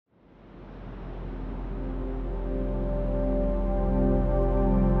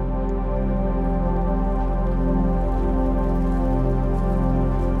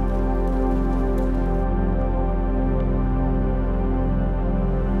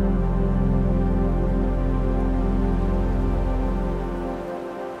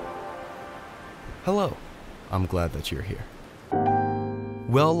Hello, I'm glad that you're here.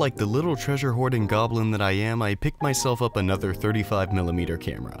 Well, like the little treasure hoarding goblin that I am, I picked myself up another 35mm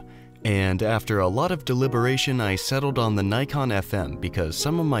camera. And after a lot of deliberation, I settled on the Nikon FM because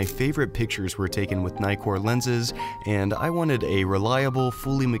some of my favorite pictures were taken with Nikkor lenses, and I wanted a reliable,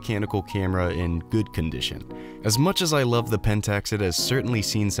 fully mechanical camera in good condition. As much as I love the Pentax, it has certainly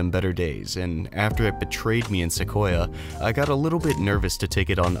seen some better days, and after it betrayed me in Sequoia, I got a little bit nervous to take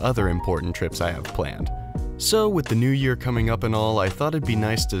it on other important trips I have planned. So with the new year coming up and all, I thought it'd be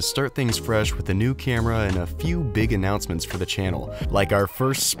nice to start things fresh with a new camera and a few big announcements for the channel, like our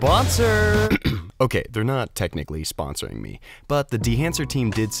first sponsor! Okay, they're not technically sponsoring me, but the Dehancer team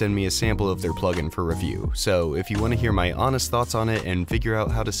did send me a sample of their plugin for review, so if you want to hear my honest thoughts on it and figure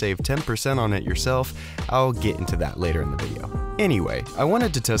out how to save 10% on it yourself, I'll get into that later in the video. Anyway, I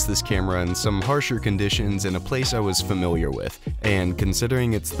wanted to test this camera in some harsher conditions in a place I was familiar with, and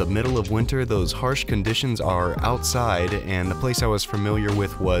considering it's the middle of winter, those harsh conditions are outside, and the place I was familiar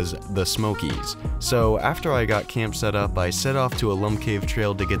with was the Smokies. So after I got camp set up, I set off to Alum Cave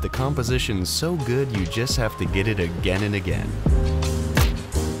Trail to get the composition so good you just have to get it again and again.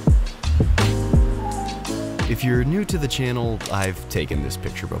 If you're new to the channel, I've taken this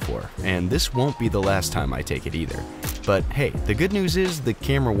picture before, and this won't be the last time I take it either. But hey, the good news is the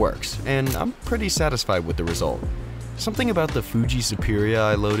camera works, and I'm pretty satisfied with the result. Something about the Fuji Superia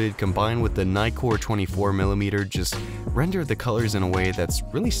I loaded combined with the Nikkor 24mm just rendered the colors in a way that's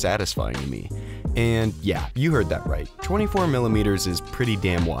really satisfying to me. And yeah, you heard that right, 24mm is pretty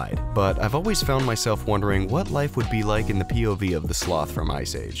damn wide, but I've always found myself wondering what life would be like in the POV of the sloth from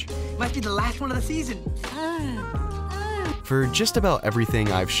Ice Age. Might be the last one of the season. For just about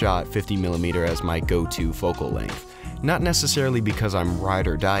everything, I've shot 50mm as my go-to focal length. Not necessarily because I'm ride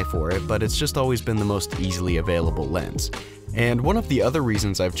or die for it, but it's just always been the most easily available lens. And one of the other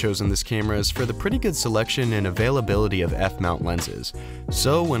reasons I've chosen this camera is for the pretty good selection and availability of f-mount lenses.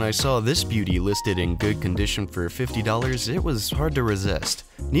 So when I saw this beauty listed in good condition for $50, it was hard to resist.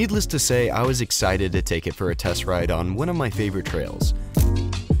 Needless to say, I was excited to take it for a test ride on one of my favorite trails.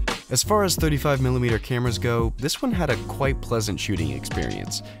 As far as 35mm cameras go, this one had a quite pleasant shooting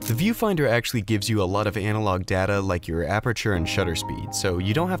experience. The viewfinder actually gives you a lot of analog data like your aperture and shutter speed, so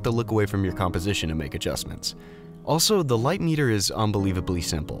you don't have to look away from your composition to make adjustments. Also, the light meter is unbelievably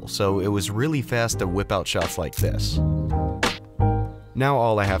simple, so it was really fast to whip out shots like this. Now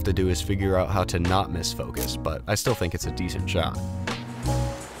all I have to do is figure out how to not miss focus, but I still think it's a decent shot.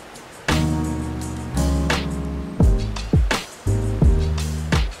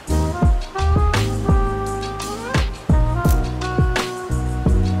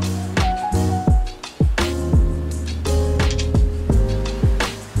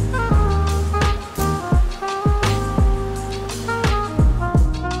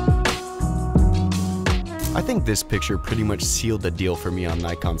 I think this picture pretty much sealed the deal for me on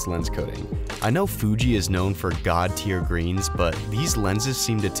Nikon's lens coating. I know Fuji is known for god-tier greens, but these lenses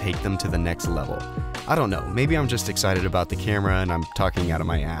seem to take them to the next level. I don't know, maybe I'm just excited about the camera and I'm talking out of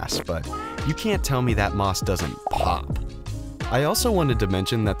my ass, but you can't tell me that moss doesn't pop. I also wanted to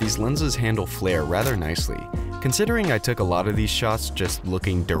mention that these lenses handle flare rather nicely. Considering I took a lot of these shots just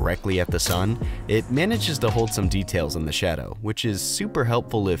looking directly at the sun, it manages to hold some details in the shadow, which is super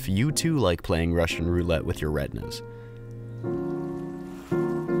helpful if you too like playing Russian roulette with your retinas.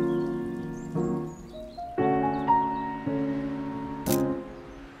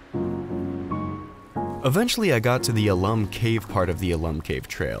 Eventually I got to the Alum Cave part of the Alum Cave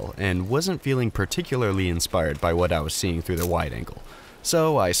Trail, and wasn't feeling particularly inspired by what I was seeing through the wide angle.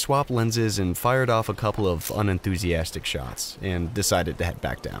 So I swapped lenses and fired off a couple of unenthusiastic shots, and decided to head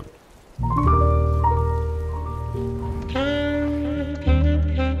back down.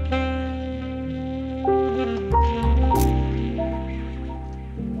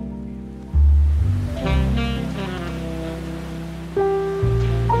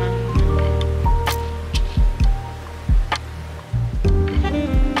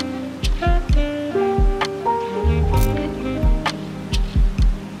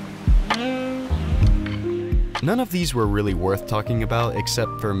 None of these were really worth talking about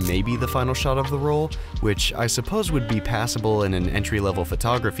except for maybe the final shot of the roll, which I suppose would be passable in an entry-level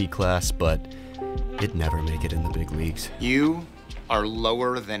photography class, but it'd never make it in the big leagues. You are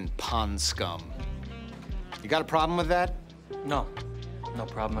lower than pond scum. You got a problem with that? No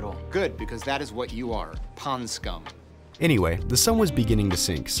problem at all. Good, because that is what you are, pond scum. Anyway, the sun was beginning to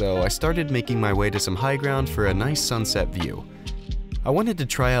sink, so I started making my way to some high ground for a nice sunset view. I wanted to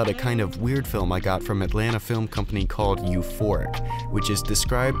try out a kind of weird film I got from Atlanta film company called Euphoric, which is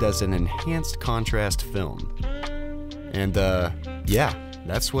described as an enhanced contrast film. And yeah,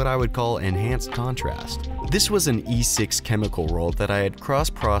 That's what I would call enhanced contrast. This was an E6 chemical roll that I had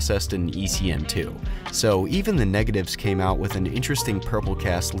cross-processed in ECN2, so even the negatives came out with an interesting purple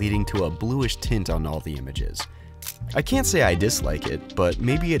cast leading to a bluish tint on all the images. I can't say I dislike it, but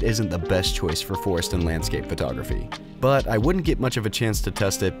maybe it isn't the best choice for forest and landscape photography. But I wouldn't get much of a chance to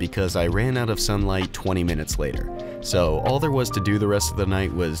test it because I ran out of sunlight 20 minutes later. So all there was to do the rest of the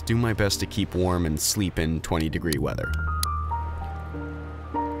night was do my best to keep warm and sleep in 20-degree weather.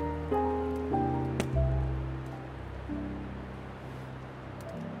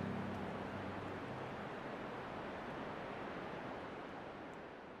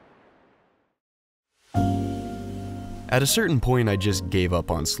 At a certain point, I just gave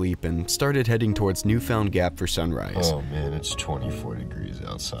up on sleep and started heading towards Newfound Gap for sunrise. Oh man, it's 24 degrees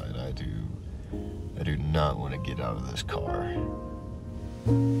outside. I do not want to get out of this car.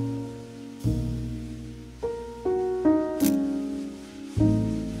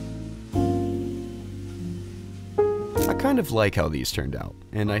 I kind of like how these turned out,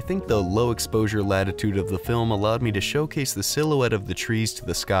 and I think the low exposure latitude of the film allowed me to showcase the silhouette of the trees to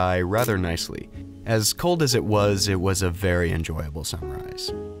the sky rather nicely. As cold as it was a very enjoyable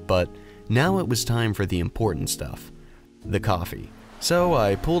sunrise. But now it was time for the important stuff, the coffee. So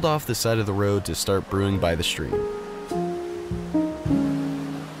I pulled off the side of the road to start brewing by the stream.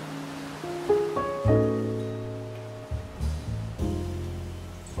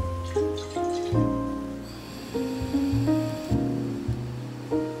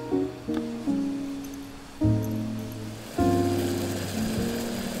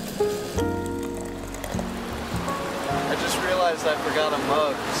 I forgot a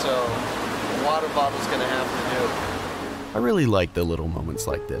mug, so the water bottle's gonna have to do. I really like the little moments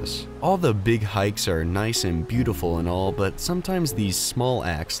like this. All the big hikes are nice and beautiful and all, but sometimes these small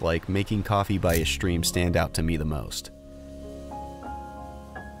acts like making coffee by a stream stand out to me the most.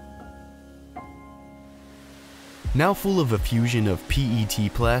 Now full of a fusion of PET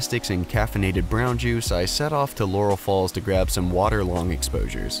plastics and caffeinated brown juice, I set off to Laurel Falls to grab some water-long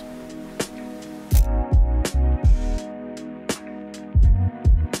exposures.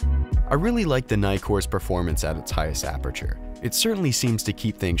 I really like the Nikon's performance at its highest aperture. It certainly seems to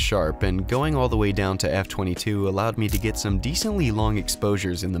keep things sharp, and going all the way down to f/22 allowed me to get some decently long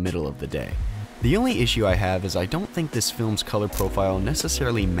exposures in the middle of the day. The only issue I have is I don't think this film's color profile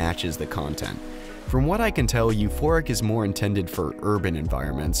necessarily matches the content. From what I can tell, Euphoric is more intended for urban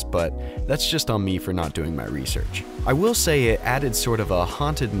environments, but that's just on me for not doing my research. I will say it added sort of a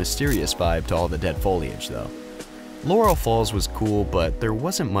haunted, mysterious vibe to all the dead foliage though. Laurel Falls was cool, but there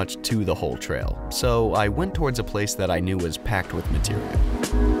wasn't much to the whole trail, so I went towards a place that I knew was packed with material.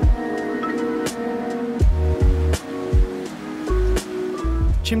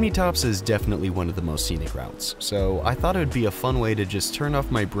 Chimney Tops is definitely one of the most scenic routes, so I thought it would be a fun way to just turn off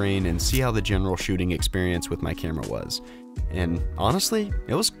my brain and see how the general shooting experience with my camera was. And honestly,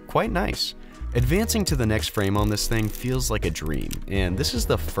 it was quite nice. Advancing to the next frame on this thing feels like a dream, and this is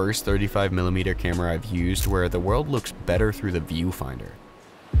the first 35mm camera I've used where the world looks better through the viewfinder.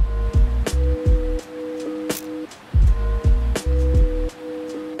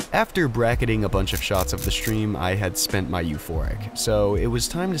 After bracketing a bunch of shots of the stream, I had spent my Euphoric, so it was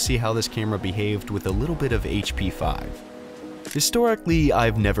time to see how this camera behaved with a little bit of HP5. Historically,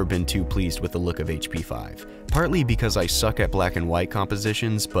 I've never been too pleased with the look of HP5, partly because I suck at black and white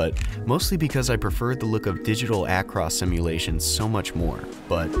compositions, but mostly because I preferred the look of digital Acros simulations so much more,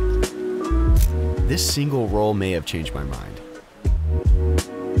 but this single roll may have changed my mind.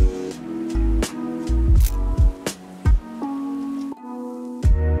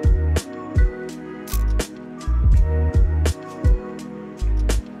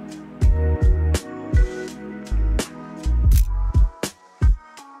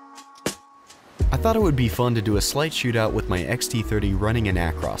 I thought it would be fun to do a slight shootout with my X-T30 running an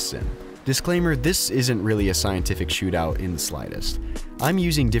Acros sim. Disclaimer, this isn't really a scientific shootout in the slightest. I'm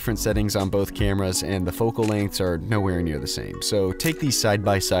using different settings on both cameras and the focal lengths are nowhere near the same, so take these side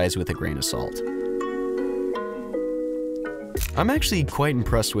by sides with a grain of salt. I'm actually quite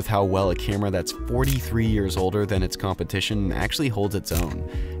impressed with how well a camera that's 43 years older than its competition actually holds its own,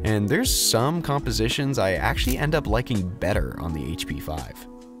 and there's some compositions I actually end up liking better on the HP5.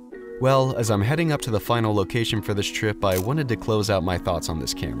 Well, as I'm heading up to the final location for this trip, I wanted to close out my thoughts on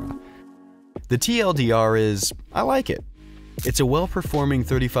this camera. The TLDR is, I like it. It's a well-performing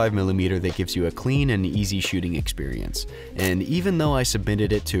 35mm that gives you a clean and easy shooting experience, and even though I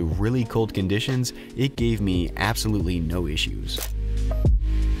submitted it to really cold conditions, it gave me absolutely no issues.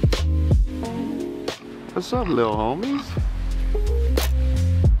 What's up, little homies?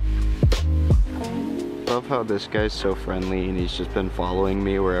 Love how this guy's so friendly and he's just been following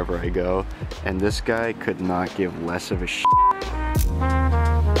me wherever I go, and this guy could not give less of a shit.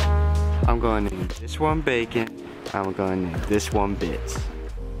 I'm going to name this one Bacon, I'm going to name this one Bits.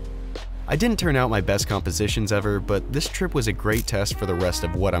 I didn't turn out my best compositions ever, but this trip was a great test for the rest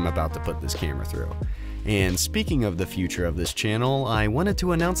of what I'm about to put this camera through. And speaking of the future of this channel, I wanted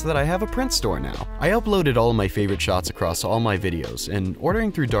to announce that I have a print store now. I uploaded all of my favorite shots across all my videos, and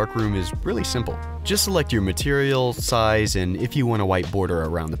ordering through Darkroom is really simple. Just select your material, size, and if you want a white border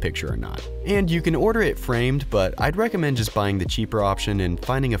around the picture or not. And you can order it framed, but I'd recommend just buying the cheaper option and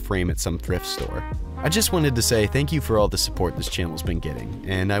finding a frame at some thrift store. I just wanted to say thank you for all the support this channel's been getting,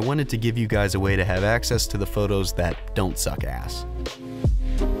 and I wanted to give you guys a way to have access to the photos that don't suck ass.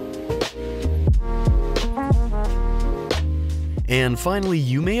 And finally,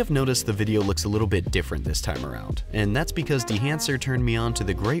 you may have noticed the video looks a little bit different this time around, and that's because Dehancer turned me on to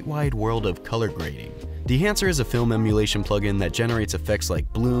the great wide world of color grading. Dehancer is a film emulation plugin that generates effects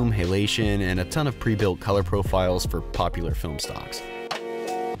like bloom, halation, and a ton of pre-built color profiles for popular film stocks.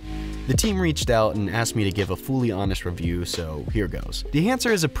 The team reached out and asked me to give a fully honest review, so here goes.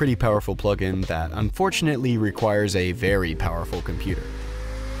 Dehancer is a pretty powerful plugin that unfortunately requires a very powerful computer.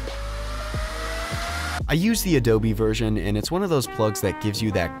 I use the Adobe version, and it's one of those plugs that gives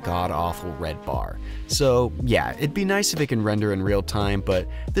you that god-awful red bar. So yeah, it'd be nice if it can render in real time, but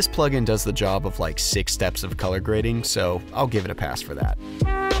this plugin does the job of like 6 steps of color grading, so I'll give it a pass for that.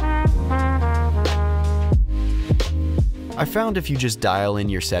 I found if you just dial in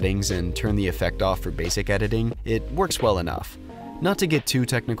your settings and turn the effect off for basic editing, it works well enough. Not to get too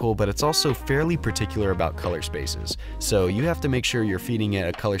technical, but it's also fairly particular about color spaces, so you have to make sure you're feeding it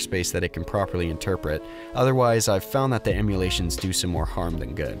a color space that it can properly interpret. Otherwise, I've found that the emulations do some more harm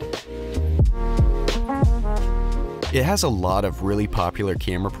than good. It has a lot of really popular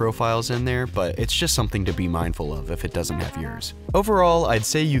camera profiles in there, but it's just something to be mindful of if it doesn't have yours. Overall, I'd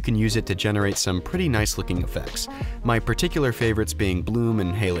say you can use it to generate some pretty nice looking effects, my particular favorites being bloom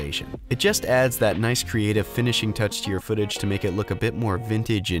and halation. It just adds that nice creative finishing touch to your footage to make it look a bit more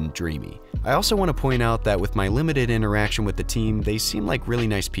vintage and dreamy. I also want to point out that with my limited interaction with the team, they seem like really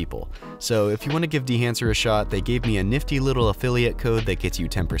nice people. So if you want to give Dehancer a shot, they gave me a nifty little affiliate code that gets you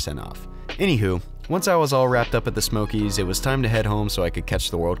 10% off. Anywho, once I was all wrapped up at the Smokies, it was time to head home so I could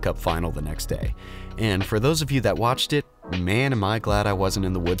catch the World Cup final the next day. And for those of you that watched it, man am I glad I wasn't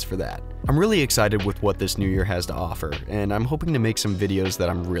in the woods for that. I'm really excited with what this new year has to offer, and I'm hoping to make some videos that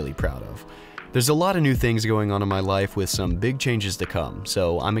I'm really proud of. There's a lot of new things going on in my life with some big changes to come,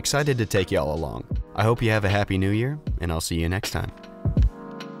 so I'm excited to take y'all along. I hope you have a happy new year, and I'll see you next time.